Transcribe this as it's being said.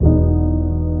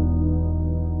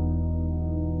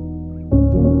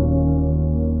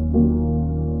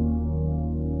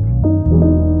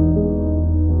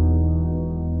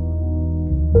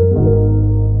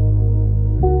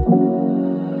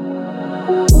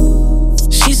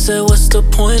said, what's the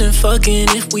point in fucking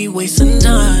if we wasting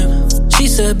time? She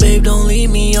said, babe, don't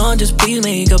leave me on, just please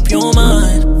make up your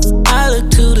mind. I look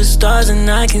to the stars and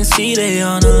I can see they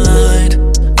on the line.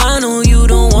 I know you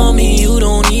don't want me, you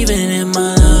don't even hit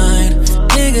my line.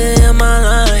 Nigga, am I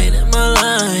lying? Am I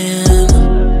lying?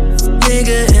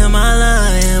 Nigga, am I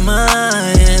lying? Am I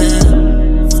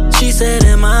lying? She said,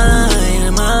 am I lying?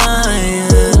 Am I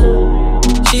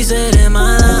lying? She said, am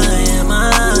I lying? Am I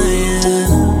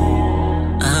lying?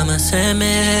 I must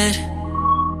admit,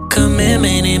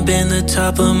 commitment ain't been the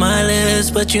top of my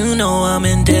list, but you know I'm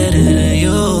indebted to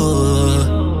you.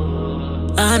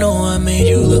 I know I made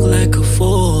you look like a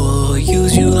fool,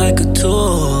 use you like a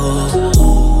tool.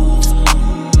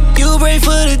 You pray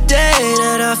for the day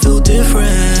that I feel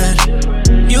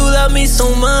different. You love me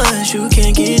so much, you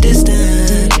can't get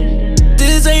distant.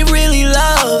 This ain't really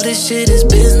love, this shit is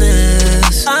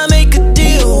business. I make a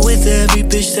deal with every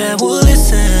bitch that will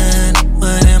listen.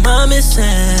 What am I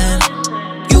missing?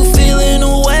 You feeling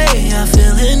away, I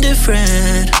feel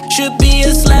indifferent. Should be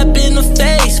a slap in the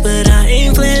face, but I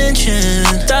ain't flinching.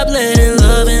 Stop letting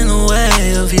love in the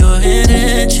way of your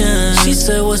intention. She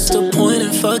said, what's the point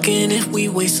in fucking if we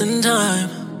wasting time?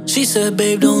 She said,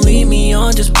 babe, don't leave me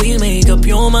on, just please make up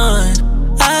your mind.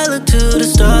 I look to the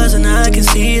stars and I can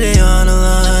see they on the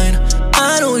line.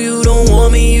 I know you don't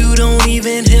want me, you don't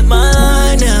even hit my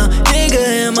line now. Nigga,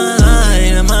 am I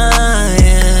lying? Am I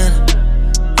lying?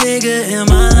 Nigga, am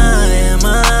I lying? Am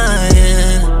I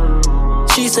lying?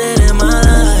 She said, am I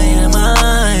lying? Am I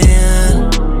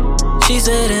lying? She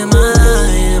said, am I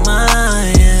lying? Am I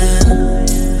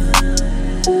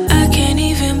lying? I can't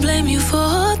even blame you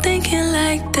for thinking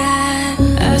like that.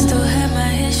 I still had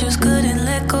my issues, couldn't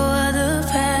let go of the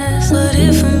past. But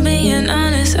if I'm being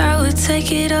honest, I would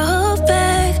take it all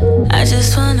back. I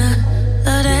just wanna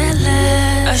love that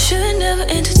last. I should've never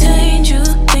entertained you,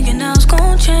 thinking I was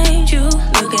gonna change you.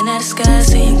 Looking at the sky,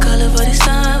 seeing color, but it's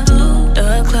not blue.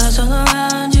 Dark clouds all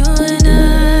around you and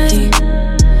I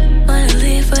wanna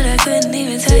leave, but I couldn't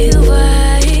even tell you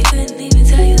why. Couldn't even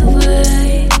tell you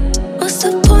why. What's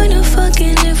the point of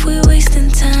fucking if we're wasting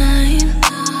time?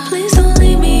 Please don't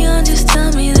leave me on, just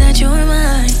tell me that you're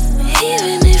mine.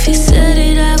 Even if you said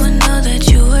it, I would know that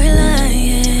you were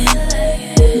lying.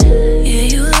 Yeah,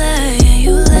 you lie, yeah,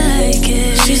 you like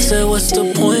it. She said, what's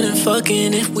the point in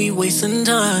fucking if we wasting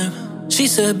time? She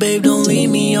said, babe, don't leave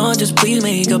me on, just please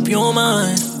make up your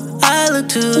mind. I look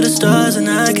to the stars and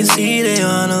I can see they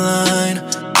on the line.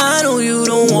 I know you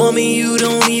don't want me, you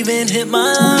don't even hit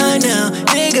my line now.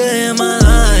 Nigga, am I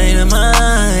lying? Am I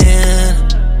lying?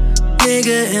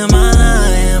 Nigga, am I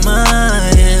lying? Am I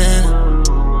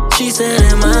lying? She said,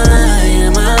 am I lying?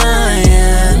 Am I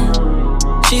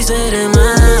lying? She said, am